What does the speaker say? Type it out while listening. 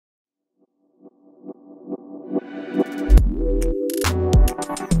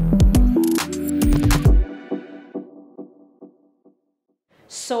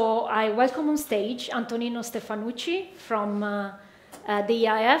I welcome on stage Antonino Stefanucci from the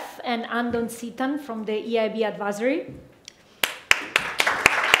EIF and Ando and Siitam from the EIB Advisory.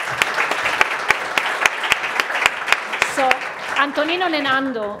 So Antonino and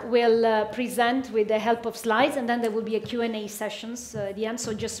Ando will present with the help of slides, and then there will be a Q&A sessions at the end.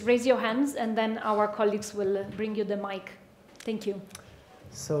 So just raise your hands, and then our colleagues will bring you the mic. Thank you.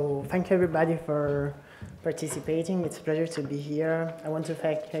 So thank you, everybody, for participating. It's a pleasure to be here. I want to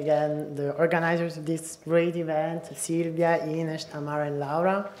thank again the organizers of this great event, Silvia, Ines, Tamara, and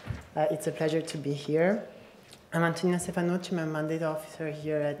Laura. It's a pleasure to be here. I'm Antonino Stefanucci, I'm a mandate officer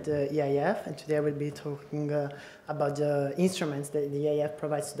here at the EIF, and today I will be talking about the instruments that the EIF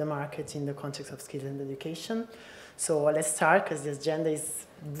provides to the market in the context of skills and education. So let's start, because this agenda is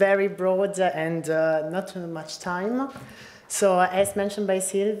very broad and not too much time. So as mentioned by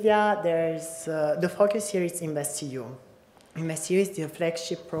Silvia, there's the focus here is InvestEU. InvestEU is the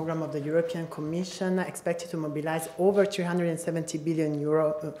flagship program of the European Commission, expected to mobilize over 370 billion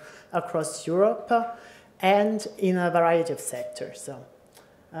euro across Europe and in a variety of sectors.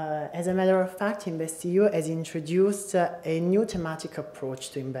 As a matter of fact, InvestEU has introduced a new thematic approach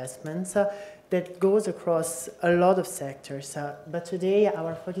to investments that goes across a lot of sectors. But today,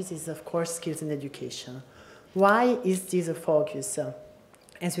 our focus is, of course, skills and education. Why is this a focus?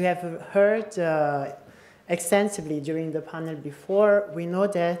 As we have heard extensively during the panel before, we know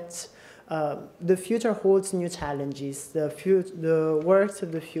that the future holds new challenges. The works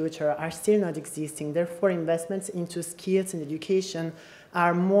of the future are still not existing. Therefore, investments into skills and education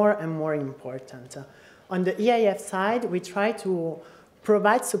are more and more important. On the EIF side, we try to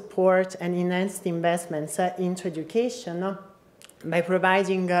provide support and enhance the investments into education by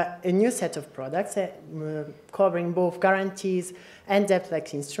providing a new set of products covering both guarantees and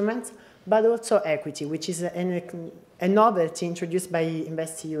debt-like instruments, but also equity, which is a novelty introduced by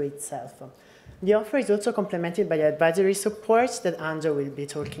InvestEU itself. The offer is also complemented by advisory support that Ando will be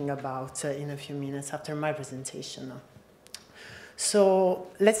talking about in a few minutes after my presentation. So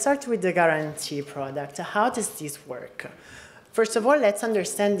let's start with the guarantee product. How does this work? First of all, let's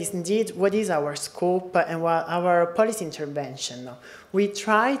understand indeed what is our scope and what our policy intervention. We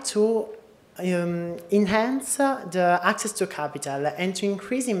try to enhance the access to capital and to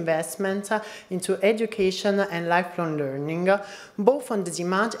increase investment into education and lifelong learning, both on the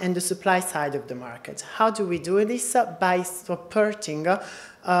demand and the supply side of the market. How do we do this? By supporting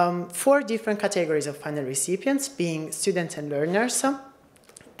 4 different categories of final recipients, being students and learners,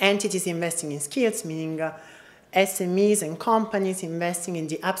 entities investing in skills, meaning SMEs and companies investing in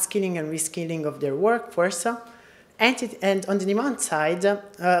the upskilling and reskilling of their workforce, and on the demand side,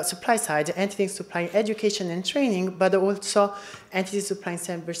 supply side, entities supplying education and training, but also entities supplying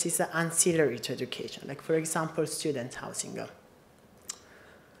services ancillary to education, like, for example, student housing.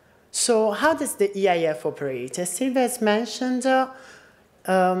 So how does the EIF operate? As Silvia has mentioned, the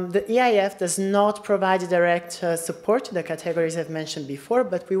EIF does not provide direct support to the categories I've mentioned before,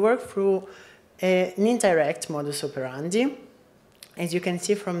 but we work through an indirect modus operandi, as you can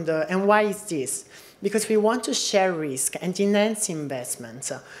see from the, and why is this? Because we want to share risk and enhance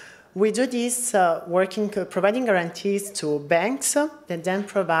investments. We do this providing guarantees to banks that then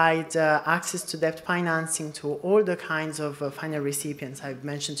provide access to debt financing to all the kinds of final recipients I've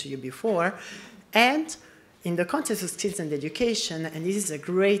mentioned to you before. And in the context of skills and education, and this is a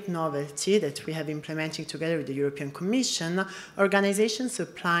great novelty that we have implemented together with the European Commission, organizations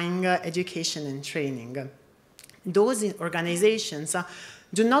supplying education and training. Those organizations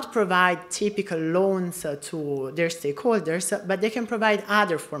do not provide typical loans to their stakeholders, but they can provide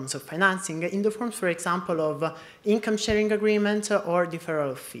other forms of financing in the form, for example, of income sharing agreement or deferral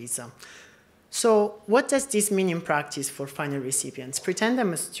of fees. So what does this mean in practice for final recipients? Pretend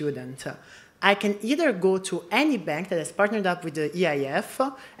I'm a student. I can either go to any bank that has partnered up with the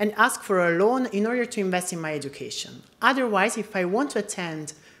EIF and ask for a loan in order to invest in my education. Otherwise, if I want to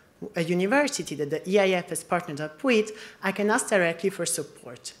attend a university that the EIF has partnered up with, I can ask directly for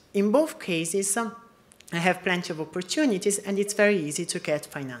support. In both cases, I have plenty of opportunities, and it's very easy to get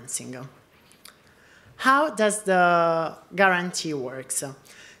financing. How does the guarantee work?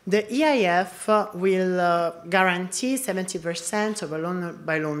 The EIF will guarantee 70% of a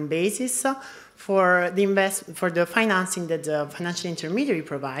loan-by-loan basis for the financing that the financial intermediary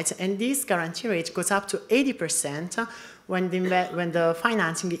provides, and this guarantee rate goes up to 80% when the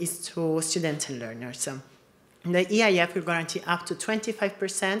financing is to students and learners. The EIF will guarantee up to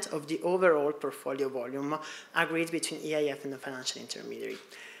 25% of the overall portfolio volume agreed between EIF and the financial intermediary.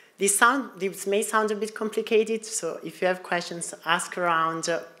 This may sound a bit complicated, so if you have questions, ask around,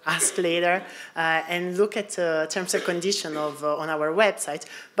 ask later, and look at terms and conditions on our website.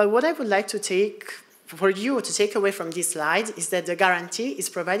 But what I would like for you to take away from this slide is that the guarantee is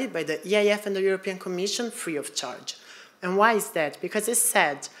provided by the EIF and the European Commission free of charge. And why is that? Because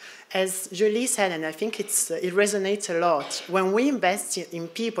as Julie said, and I think it resonates a lot, when we invest in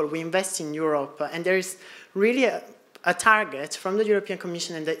people, we invest in Europe, and there is really a target from the European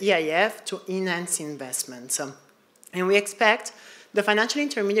Commission and the EIF to enhance investments. And we expect the financial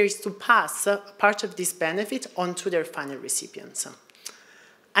intermediaries to pass part of this benefit on to their final recipients.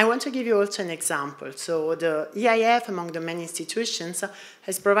 I want to give you also an example. So the EIF, among the many institutions,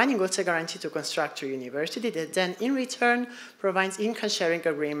 is providing also a guarantee to Constructor University that then in return provides income sharing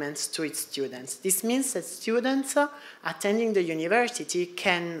agreements to its students. This means that students attending the university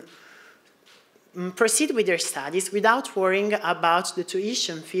can proceed with their studies without worrying about the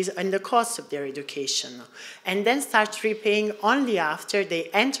tuition fees and the cost of their education, and then start repaying only after they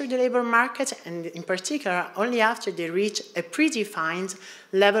enter the labor market, and in particular, only after they reach a predefined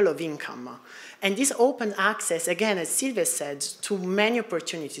level of income. And this open access, again, as Silvia said, to many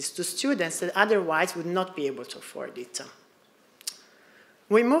opportunities to students that otherwise would not be able to afford it.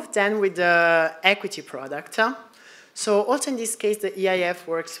 We move then with the equity product. So also in this case, the EIF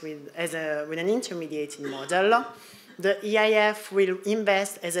works with an intermediating model. The EIF will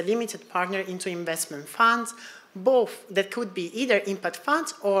invest as a limited partner into investment funds, both that could be either impact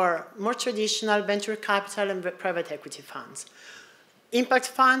funds or more traditional venture capital and private equity funds. Impact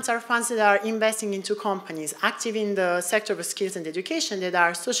funds are funds that are investing into companies active in the sector of skills and education that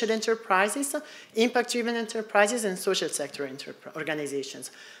are social enterprises, impact-driven enterprises, and social sector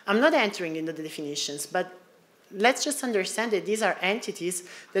organizations. I'm not entering into the definitions, but let's just understand that these are entities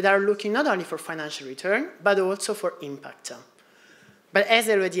that are looking not only for financial return, but also for impact. But as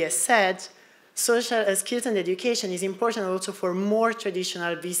Elodie has said, social skills and education is important also for more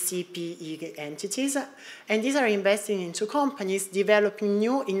traditional VC/PE entities, and these are investing into companies developing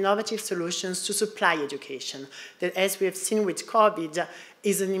new innovative solutions to supply education, that as we have seen with COVID,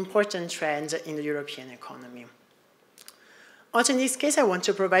 is an important trend in the European economy. Also in this case, I want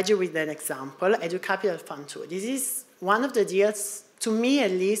to provide you with an example, EduCapital Fund 2. This is one of the deals, to me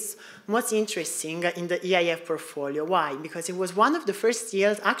at least, most interesting in the EIF portfolio. Why? Because it was one of the first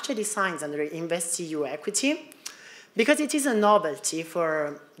deals actually signed under InvestEU equity, because it is a novelty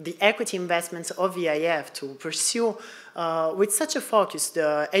for the equity investments of EIF to pursue with such a focus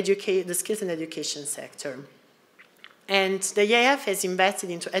the skills and education sector. And the EIF has invested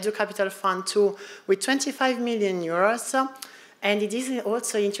into EduCapital Fund 2 with 25 million euros. And it is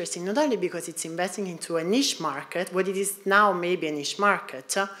also interesting, not only because it's investing into a niche market, what it is now maybe a niche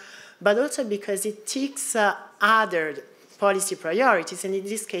market, but also because it ticks other policy priorities, and in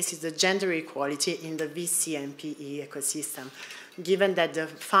this case, it's the gender equality in the VC and PE ecosystem, given that the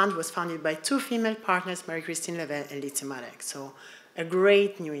fund was founded by two female partners, Marie-Christine Leven and Lizzie Marek. So a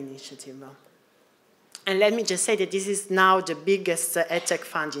great new initiative. And let me just say that this is now the biggest edtech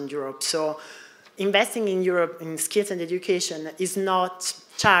fund in Europe. So investing in Europe in skills and education is not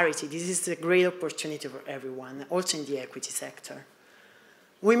charity. This is a great opportunity for everyone, also in the equity sector.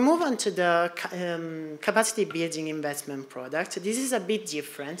 We move on to the capacity building investment product. This is a bit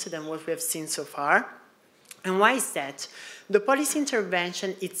different than what we have seen so far. And why is that? The policy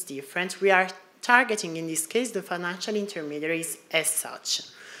intervention is different. We are targeting, in this case, the financial intermediaries as such.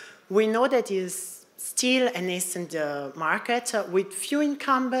 We know that it is still a nascent market with few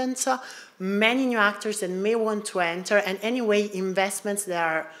incumbents, many new actors that may want to enter, and anyway, investments that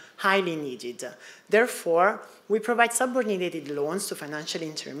are highly needed. Therefore, we provide subordinated loans to financial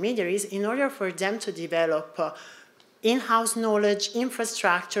intermediaries in order for them to develop in-house knowledge,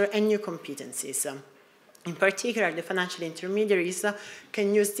 infrastructure, and new competencies. In particular, the financial intermediaries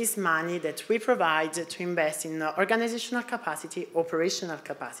can use this money that we provide to invest in organizational capacity, operational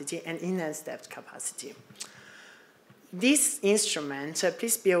capacity, and enhanced debt capacity. This instrument,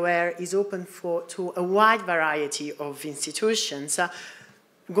 please be aware, is open to a wide variety of institutions,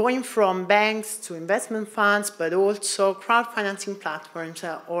 going from banks to investment funds, but also crowdfunding platforms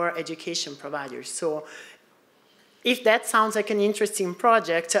or education providers. So if that sounds like an interesting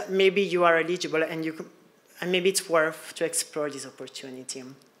project, maybe you are eligible and maybe it's worth to explore this opportunity.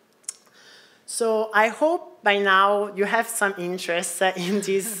 So I hope by now you have some interest in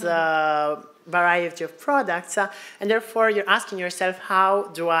this variety of products, and therefore you're asking yourself, how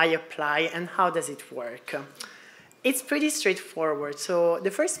do I apply and how does it work? It's pretty straightforward. So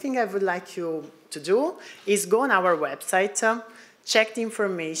the first thing I would like you to do is go on our website, check the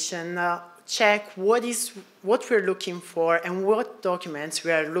information, check what we're looking for and what documents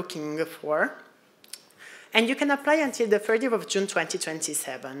we are looking for. And you can apply until the 30th of June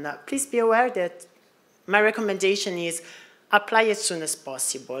 2027. Please be aware that my recommendation is apply as soon as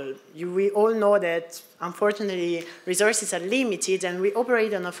possible. We all know that, unfortunately, resources are limited, and we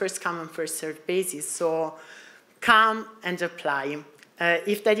operate on a first-come and first-served basis, so come and apply.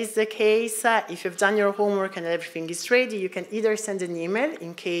 If that is the case, if you've done your homework and everything is ready, you can either send an email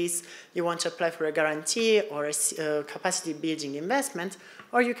in case you want to apply for a guarantee or a capacity building investment,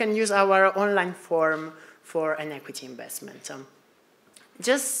 or you can use our online form for an equity investment.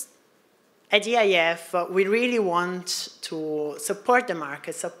 Just at EIF, we really want to support the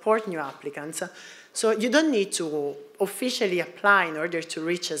market, support new applicants. So you don't need to officially apply in order to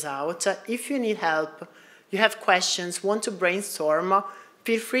reach us out. If you need help, you have questions, want to brainstorm,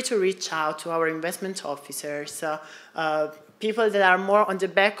 feel free to reach out to our investment officers, people that are more on the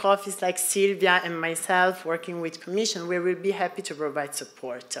back office like Silvia and myself working with Commission. We will be happy to provide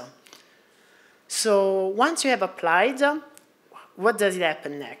support. So once you have applied, what does it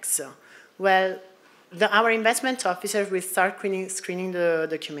happen next? Well, our investment officers will start screening the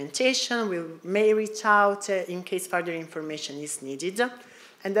documentation. We may reach out in case further information is needed.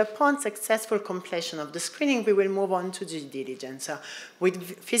 And upon successful completion of the screening, we will move on to due diligence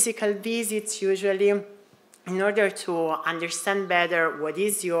with physical visits usually in order to understand better what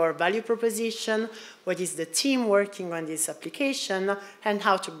is your value proposition, what is the team working on this application, and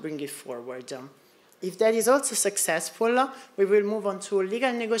how to bring it forward. If that is also successful, we will move on to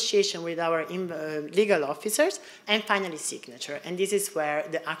legal negotiation with our legal officers, and finally signature. And this is where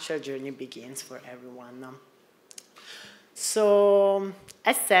the actual journey begins for everyone. So,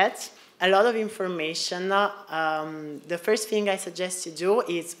 as said, a lot of information. The first thing I suggest you do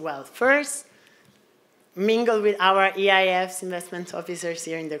is, well, first, mingle with our EIF's investment officers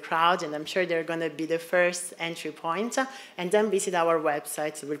here in the crowd, and I'm sure they're going to be the first entry point, and then visit our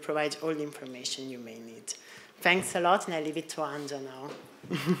website. It will provide all the information you may need. Thanks a lot, and I leave it to Ando now.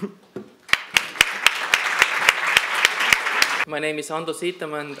 My name is Ando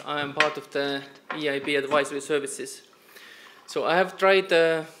Siitam, and I am part of the EIB advisory services. So I have tried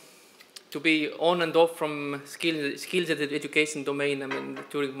to be on and off from skills and education domain,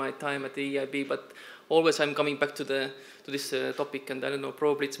 during my time at the EIB, but always I'm coming back to this topic, and I don't know,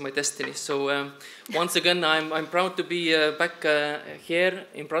 probably it's my destiny. So once again, I'm proud to be back here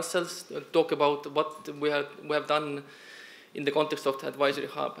in Brussels to talk about what we have done in the context of the advisory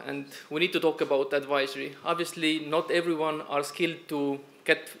hub. And we need to talk about advisory. Obviously, not everyone are skilled to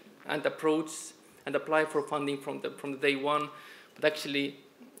get and approach and apply for funding from the day one, but actually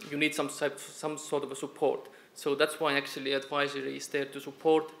you need some sort of a support. So that's why actually advisory is there to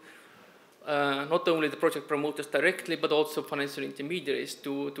support not only the project promoters directly, but also financial intermediaries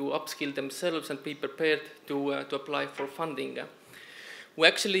to upskill themselves and be prepared to apply for funding. We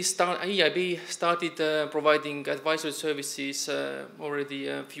actually EIB started providing advisory services already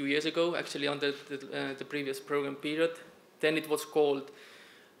a few years ago, actually under the previous program period. Then it was called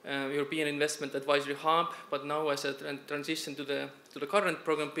European Investment Advisory Hub, but now as a transition to the current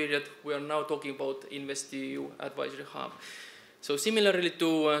program period, we are now talking about InvestEU Advisory Hub. So similarly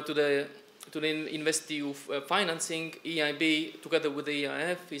to the InvestEU financing, EIB, together with the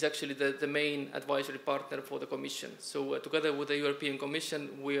EIF, is actually the main advisory partner for the Commission. So together with the European Commission,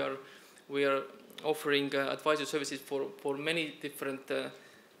 we are offering advisory services for many different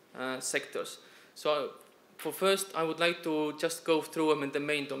sectors. So for first, I would like to just go through the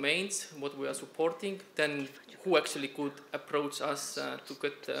main domains, what we are supporting, then who actually could approach us to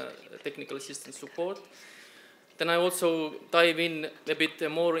get technical assistance support. Then I also dive in a bit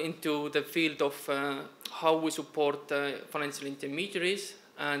more into the field of how we support financial intermediaries,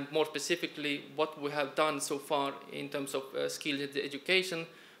 and more specifically what we have done so far in terms of skills education,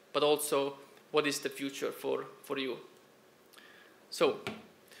 but also what is the future for you. So,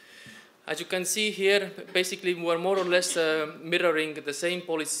 as you can see here, basically we are more or less mirroring the same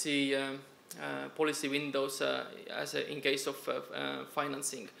policy windows as in case of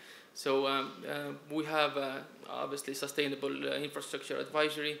financing. So we have obviously sustainable infrastructure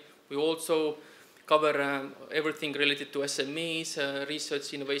advisory. We also cover everything related to SMEs,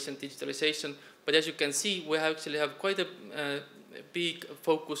 research, innovation, digitalization. But as you can see, we actually have quite a big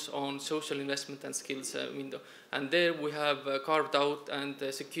focus on social investment and skills window. And there we have carved out and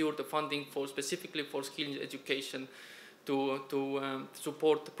secured the funding specifically for skills education to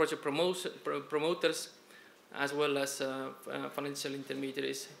support project promoters as well as financial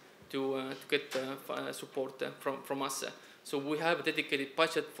intermediaries to get support from us. So we have a dedicated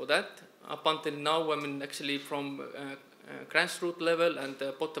budget for that. Up until now, actually from grassroots level and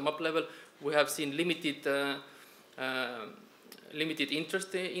bottom-up level, we have seen limited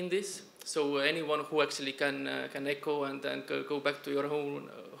interest in this. So anyone who actually can echo and then go back to your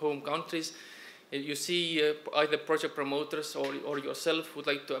home countries, you see either project promoters or yourself would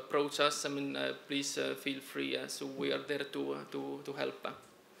like to approach us, I mean, please feel free. So we are there to help.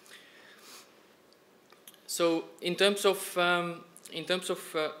 So in terms of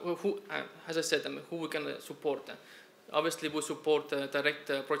who, as I said, I mean, who we can support. Obviously, we support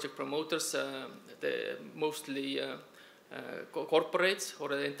direct project promoters, mostly corporates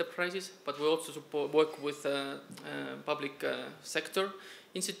or enterprises, but we also work with public sector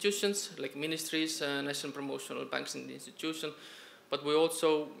institutions like ministries, national promotional banks and institutions, but we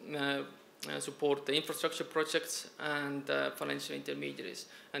also support the infrastructure projects and financial intermediaries.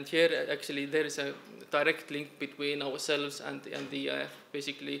 And here actually there is a direct link between ourselves and the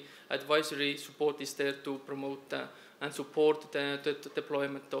basically advisory support is there to promote and support the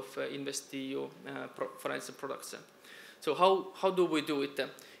deployment of InvestEU financial products. So how do we do it?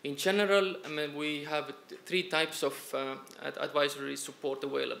 In general, I mean, we have 3 types of advisory support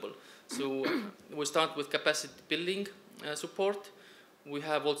available. So we start with capacity building support. We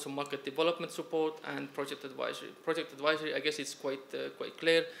have also market development support and project advisory. Project advisory, I guess it's quite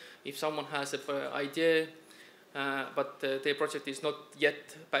clear. If someone has an idea, but their project is not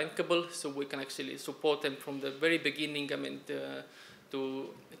yet bankable, so we can actually support them from the very beginning. I mean, to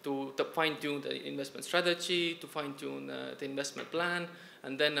fine-tune the investment strategy, to fine-tune the investment plan,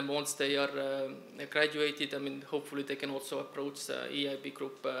 and then once they are graduated, I mean, hopefully they can also approach the EIB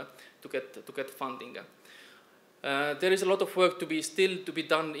group to get funding. There is a lot of work still to be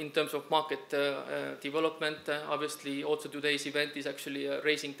done in terms of market development. Obviously, also today's event is actually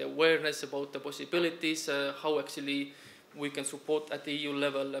raising the awareness about the possibilities, how actually we can support at the EU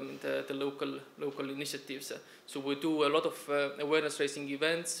level the local initiatives. So we do a lot of awareness raising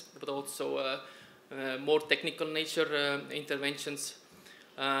events, but also more technical nature interventions.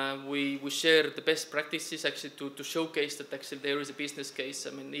 We share the best practices actually to showcase that actually there is a business case. I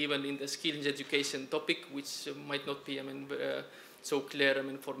mean, even in the skills education topic, which might not be so clear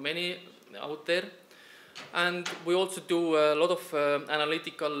for many out there. And we also do a lot of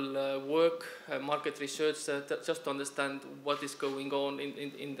analytical work, market research, just to understand what is going on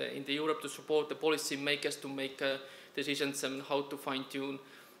in the Europe, to support the policy makers to make decisions on how to fine-tune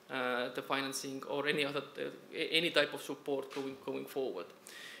the financing or any type of support going forward.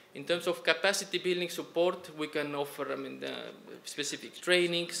 In terms of capacity building support, we can offer specific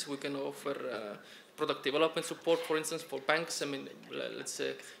trainings. We can offer product development support, for instance, for banks. I mean, let's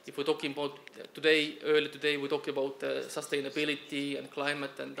say if we're talking about earlier today, we talked about sustainability and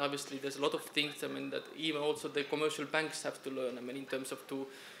climate, and obviously there's a lot of things. I mean, that even also the commercial banks have to learn. I mean, in terms of to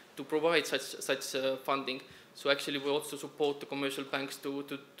provide such funding. So actually, we also support the commercial banks to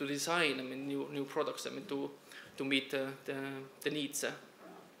design. I mean, new products. I mean, to meet the needs.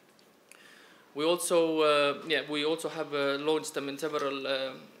 We also have launched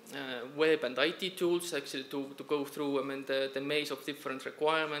several web and IT tools actually to go through the maze of different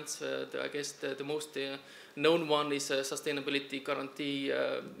requirements. I guess the most known one is a sustainability guarantee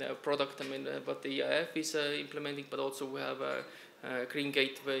product. What the EIF is implementing, but also we have a Green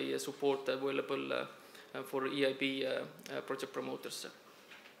Gateway support available for EIB project promoters.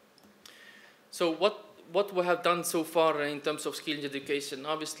 So what we have done so far in terms of skills education,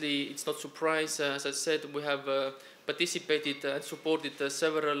 obviously it's not surprise. As I said, we have participated and supported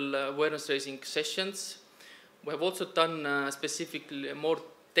several awareness-raising sessions. We have also done specifically more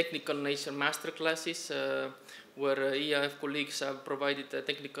technical nature master classes where EIF colleagues have provided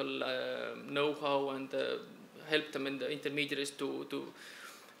technical know-how and helped them in the intermediaries to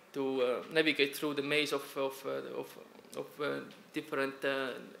navigate through the maze of different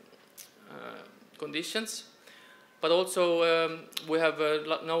conditions. But also we have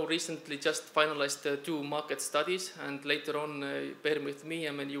now recently just finalized 2 market studies, and later on, bear with me,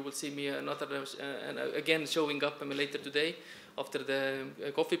 you will see me again showing up later today after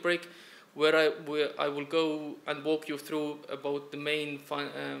the coffee break, where I will go and walk you through about the main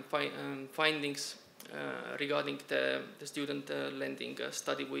findings regarding the student lending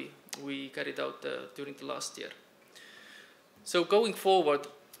study we carried out during the last year. So going forward,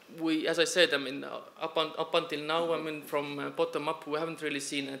 as I said, up until now, from bottom up, we haven't really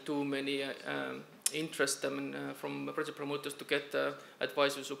seen too many interest from project promoters to get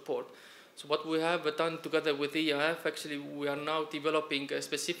advisory support. So what we have done together with EIF, actually, we are now developing a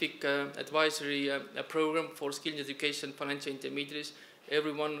specific advisory program for skills education financial intermediaries.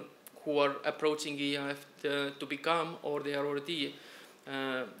 Everyone who are approaching EIF to become, or they are already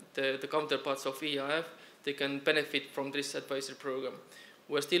the counterparts of EIF, they can benefit from this advisory program.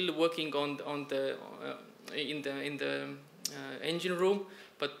 We're still working on the in the engine room,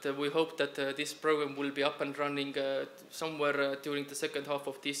 but we hope that this program will be up and running somewhere during the second half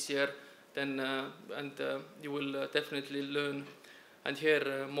of this year. Then and you will definitely learn and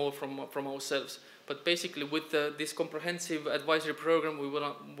hear more from ourselves. But basically, with this comprehensive advisory program, we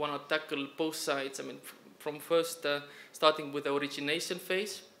want to tackle both sides. I mean, from first starting with the origination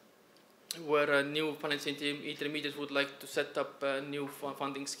phase, where new financial intermediaries would like to set up new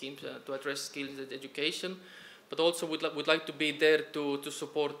funding schemes to address skills and education, but also would like to be there to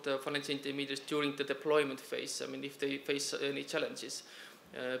support financial intermediaries during the deployment phase. I mean, if they face any challenges,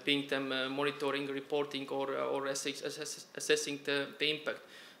 being them monitoring, reporting, or assessing the impact.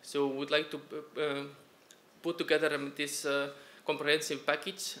 So we'd like to put together this comprehensive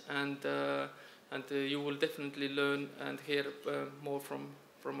package, and you will definitely learn and hear more from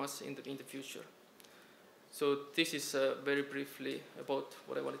us in the future. So this is very briefly about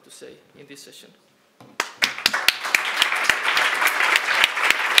what I wanted to say in this session.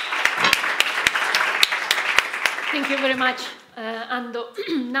 Thank you very much, Ando.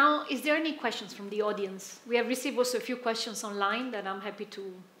 Now, is there any questions from the audience? We have received also a few questions online that I'm happy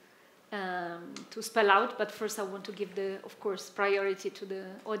to spell out, but first I want to give of course, priority to the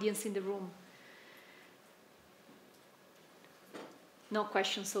audience in the room. No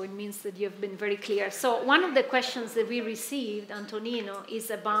questions, so it means that you have been very clear. So one of the questions that we received, Antonino,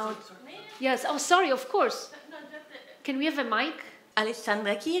 is about... Yes, oh, sorry, of course. Can we have a mic?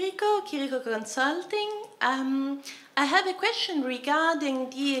 Alessandra Chirico Consulting. I have a question regarding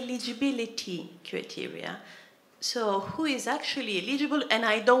the eligibility criteria. So who is actually eligible? And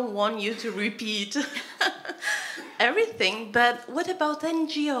I don't want you to repeat everything, but what about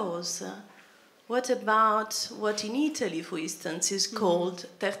NGOs? What about what in Italy, for instance, is called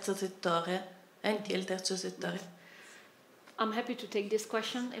terzo settore, enti del terzo settore? I'm happy to take this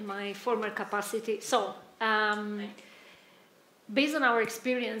question in my former capacity. So, based on our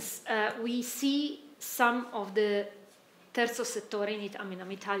experience, we see some of the terzo settore in it. I mean,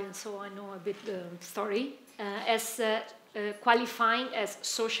 I'm Italian, so I know a bit the story, as qualifying as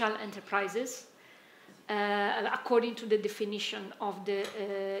social enterprises, according to the definition of the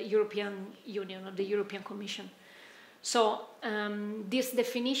European Union, of the European Commission. So this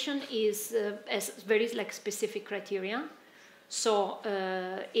definition has very specific criteria. So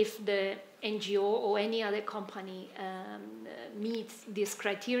if the NGO or any other company meets this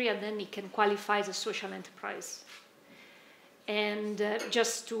criteria, then it can qualify as a social enterprise. And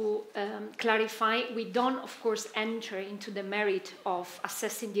just to clarify, we don't, of course, enter into the merit of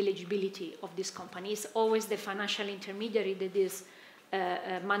assessing the eligibility of this company. It's always the financial intermediary that is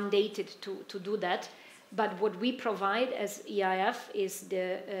mandated to do that. But what we provide as EIF is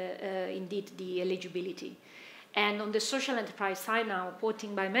indeed the eligibility. And on the social enterprise side now,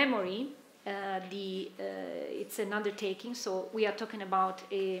 quoting by memory, it's an undertaking. So we are talking about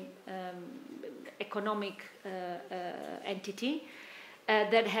a economic entity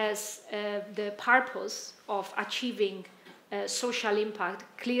that has the purpose of achieving social impact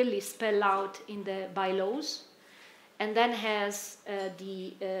clearly spelled out in the bylaws, and then has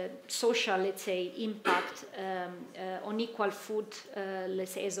the social, let's say, impact on equal foot,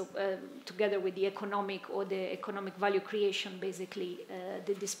 let's say, together with the economic or the economic value creation, basically,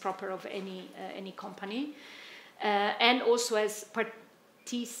 this proper of any company, and also as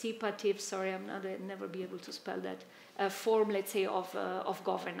participative, sorry, I'll never be able to spell that, form, let's say, of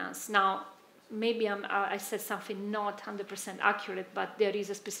governance. Now, maybe I said something not 100% accurate, but there is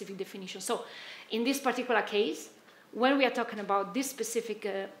a specific definition. So in this particular case, when we are talking about this specific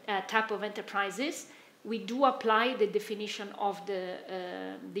type of enterprises, we do apply the definition of the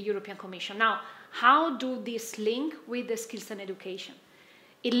European Commission. Now, how do this link with the skills and education?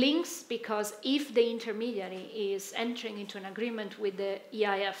 It links because if the intermediary is entering into an agreement with the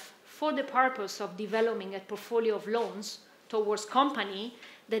EIF for the purpose of developing a portfolio of loans towards companies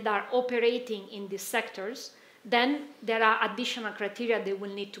that are operating in these sectors, then there are additional criteria that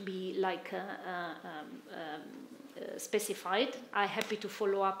will need to be specified. I'm happy to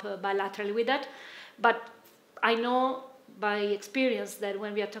follow up bilaterally with that. But I know by experience that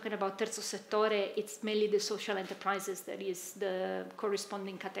when we are talking about terzo settore, it's mainly the social enterprises that is the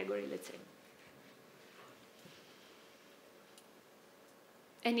corresponding category, let's say.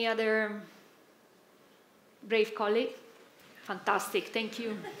 Any other brave colleague? Fantastic, thank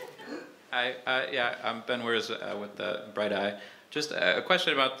you. Yeah, I'm Ben Weirs with Bright Eye. Just a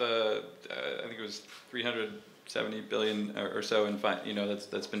question about the, I think it was 370 billion or so in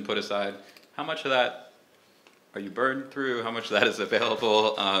that's been put aside. How much of that are you burned through? How much of that is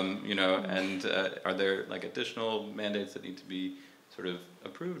available? And are there additional mandates that need to be sort of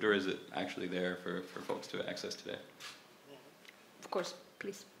approved, or is it actually there for folks to access today? Of course,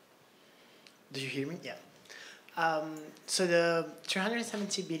 please. Do you hear me? Yeah. So the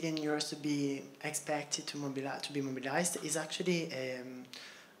 370 billion euros to be expected to be mobilized is actually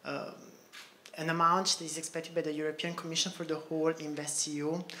an amount that is expected by the European Commission for the whole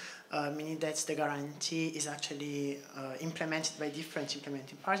InvestEU, meaning that the guarantee is actually implemented by different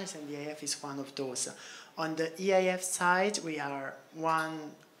implementing partners, and the EIF is one of those. On the EIF side, we are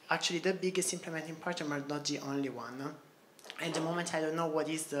actually the biggest implementing partner, but not the only one. At the moment, I don't know what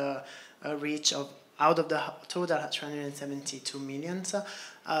is the reach of out of the total 372 million.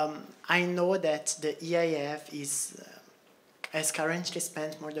 I know that the EIF has currently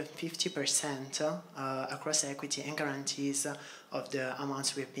spent more than 50% across equity and guarantees of the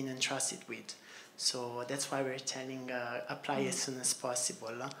amounts we've been entrusted with. So that's why we're telling apply as soon as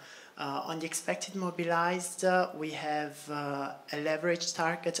possible. On the expected mobilized, we have a leverage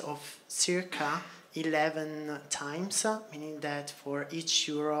target of circa 11 times, meaning that for each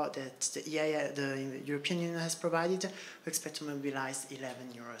euro that the European Union has provided, we expect to mobilize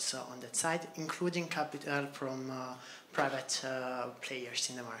 11 euros on that side, including capital from private players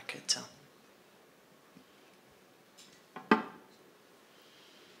in the market.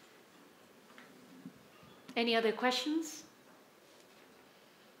 Any other questions?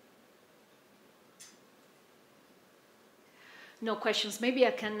 No questions. Maybe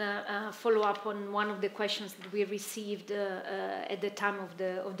I can follow up on one of the questions that we received at the time of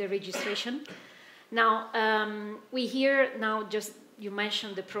the registration. Now, we hear now just you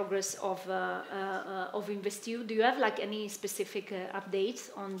mentioned the progress of InvestEU. Do you have like any specific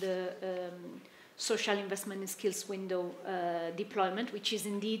updates on the social investment and skills window deployment, which is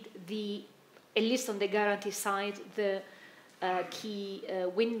indeed at least on the guarantee side, the key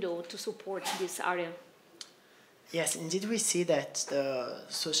window to support this area? Yes, indeed, we see that the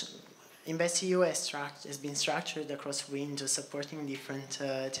InvestEU has been structured across windows, supporting different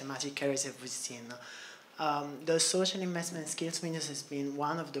thematic areas that we've seen. The social investment skills windows has been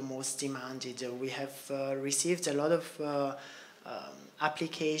one of the most demanded. We have received a lot of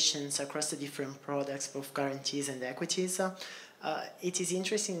applications across the different products, both guarantees and equities. It is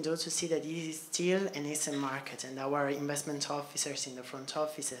interesting, though, to see that it is still an nascent market, and our investment officers in the front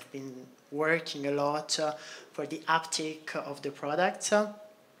office have been working a lot for the uptake of the product.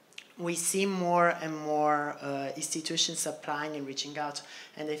 We see more and more institutions applying and reaching out,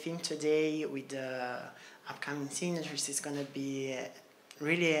 and I think today with the upcoming signatures is going to be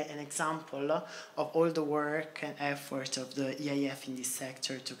really an example of all the work and effort of the EIF in this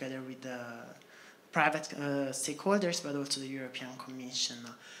sector, together with the private stakeholders, but also the European Commission.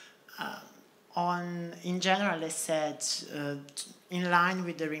 In general, as said, in line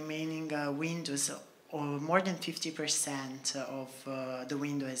with the remaining windows, more than 50% of the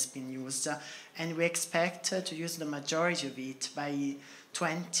window has been used, and we expect to use the majority of it by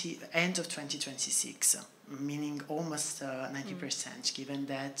end of 2026, meaning almost 90%, given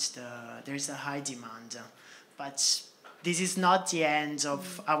that there's a high demand. But this is not the end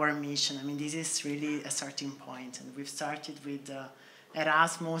of our mission. I mean, this is really a starting point, and we've started with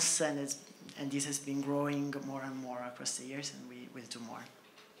Erasmus, and this has been growing more and more across the years, and we will do more.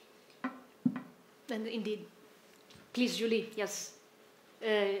 And indeed, please, Julie. Yes,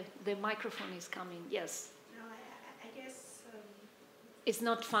 the microphone is coming. Yes. No, I guess it's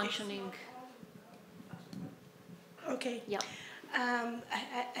not functioning. Okay. Yeah.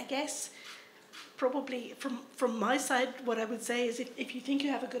 I guess probably from my side, what I would say is if you think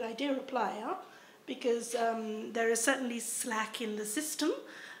you have a good idea, apply, because there is certainly slack in the system,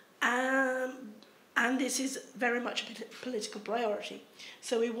 and this is very much a political priority.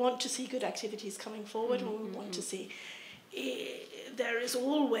 So we want to see good activities coming forward, and we want to see. There is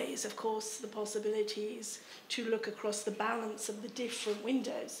always, of course, the possibilities to look across the balance of the different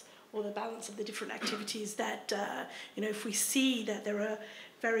windows, or the balance of the different activities that, if we see that there are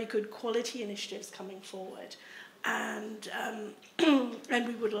very good quality initiatives coming forward, and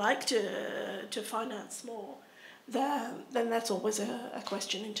we would like to finance more, then that's always a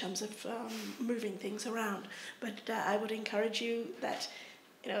question in terms of moving things around. But I would encourage you that,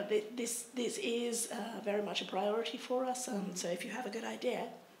 this is very much a priority for us. So if you have a good idea,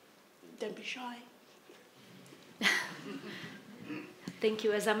 don't be shy. Thank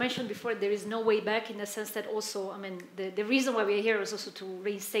you. As I mentioned before, there is no way back, in the sense that also, the reason why we're here is also to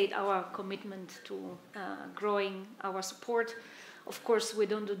reinstate our commitment to growing our support. Of course, we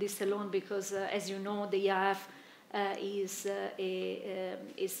don't do this alone, because, as you know, the EIF is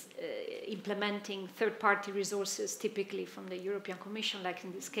implementing third-party resources, typically from the European Commission, like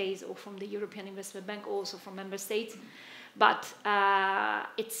in this case, or from the European Investment Bank, also from member states. But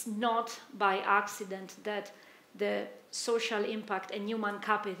it's not by accident that the social impact and human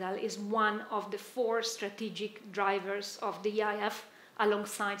capital is one of the 4 strategic drivers of the EIF,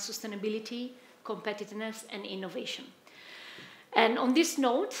 alongside sustainability, competitiveness, and innovation. And on this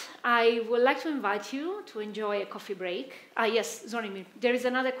note, I would like to invite you to enjoy a coffee break. Yes, Zvonimir, there is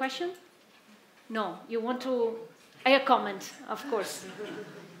another question? No, you want to... A comment, of course.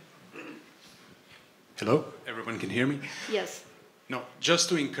 Hello, everyone can hear me? Yes. No, just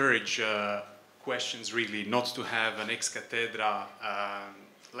to encourage questions, really, not to have an ex cathedra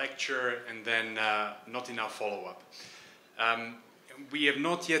lecture and then not enough follow-up. We have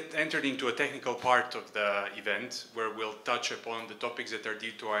not yet entered into a technical part of the event where we'll touch upon the topics that are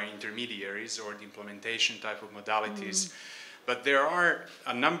due to our intermediaries or the implementation type of modalities. But there are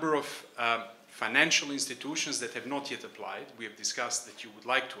a number of financial institutions that have not yet applied. We have discussed that you would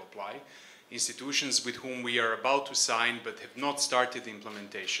like to apply. Institutions with whom we are about to sign but have not started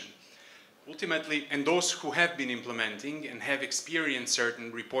implementation. Ultimately, and those who have been implementing and have experienced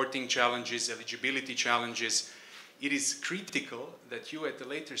certain reporting challenges, eligibility challenges, it is critical that you at a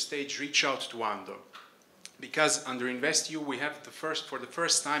later stage reach out to Ando. Because under InvestEU we have for the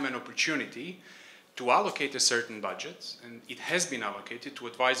first time an opportunity to allocate a certain budget, and it has been allocated to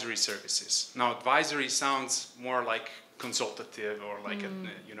advisory services. Now, advisory sounds more like consultative or like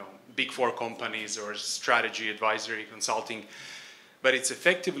big 4 companies or strategy advisory consulting, but it's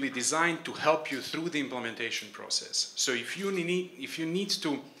effectively designed to help you through the implementation process. So if you need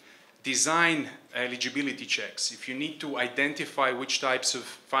to design eligibility checks, if you need to identify which types of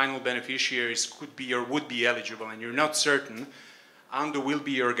final beneficiaries could be or would be eligible and you're not certain, Ando will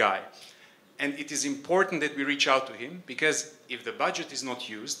be your guy. And it is important that we reach out to him, because if the budget is not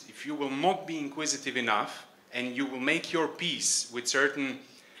used, if you will not be inquisitive enough and you will make your peace with certain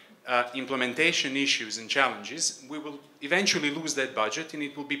implementation issues and challenges, we will eventually lose that budget and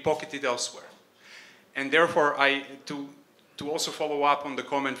it will be pocketed elsewhere. And therefore, to also follow up on the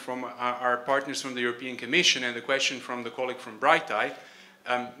comment from our partners from the European Commission and the question from the colleague from Bright Eye,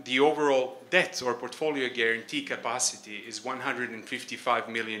 the overall debt or portfolio guarantee capacity is 155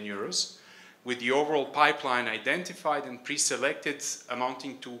 million euros, with the overall pipeline identified and pre-selected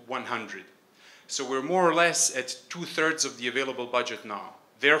amounting to 100. So we're more or less at 2/3 of the available budget now.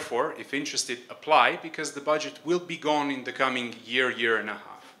 Therefore, if interested, apply, because the budget will be gone in the coming year and a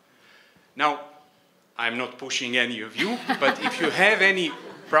half. Now, I'm not pushing any of you, but if you have any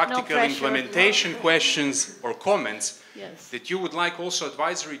practical implementation questions or comments that you would like also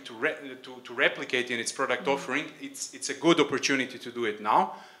advisory to replicate in its product offering, it's a good opportunity to do it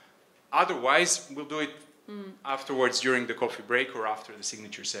now. Otherwise, we'll do it afterwards during the coffee break or after the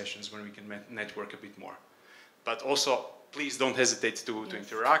signature sessions when we can network a bit more. But also, please don't hesitate to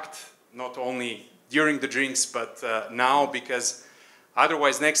interact, not only during the drinks, but now, because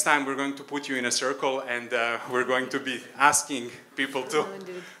otherwise next time we're going to put you in a circle and we're going to be asking people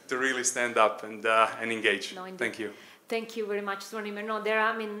to really stand up and engage. No, thank you. Thank you very much, Zvonimir. No, there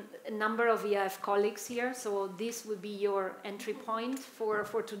are a number of EIF colleagues here, so this would be your entry point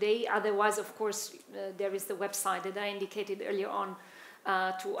for today. Otherwise, of course, there is the website that I indicated earlier on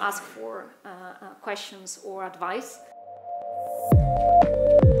to ask for questions or advice.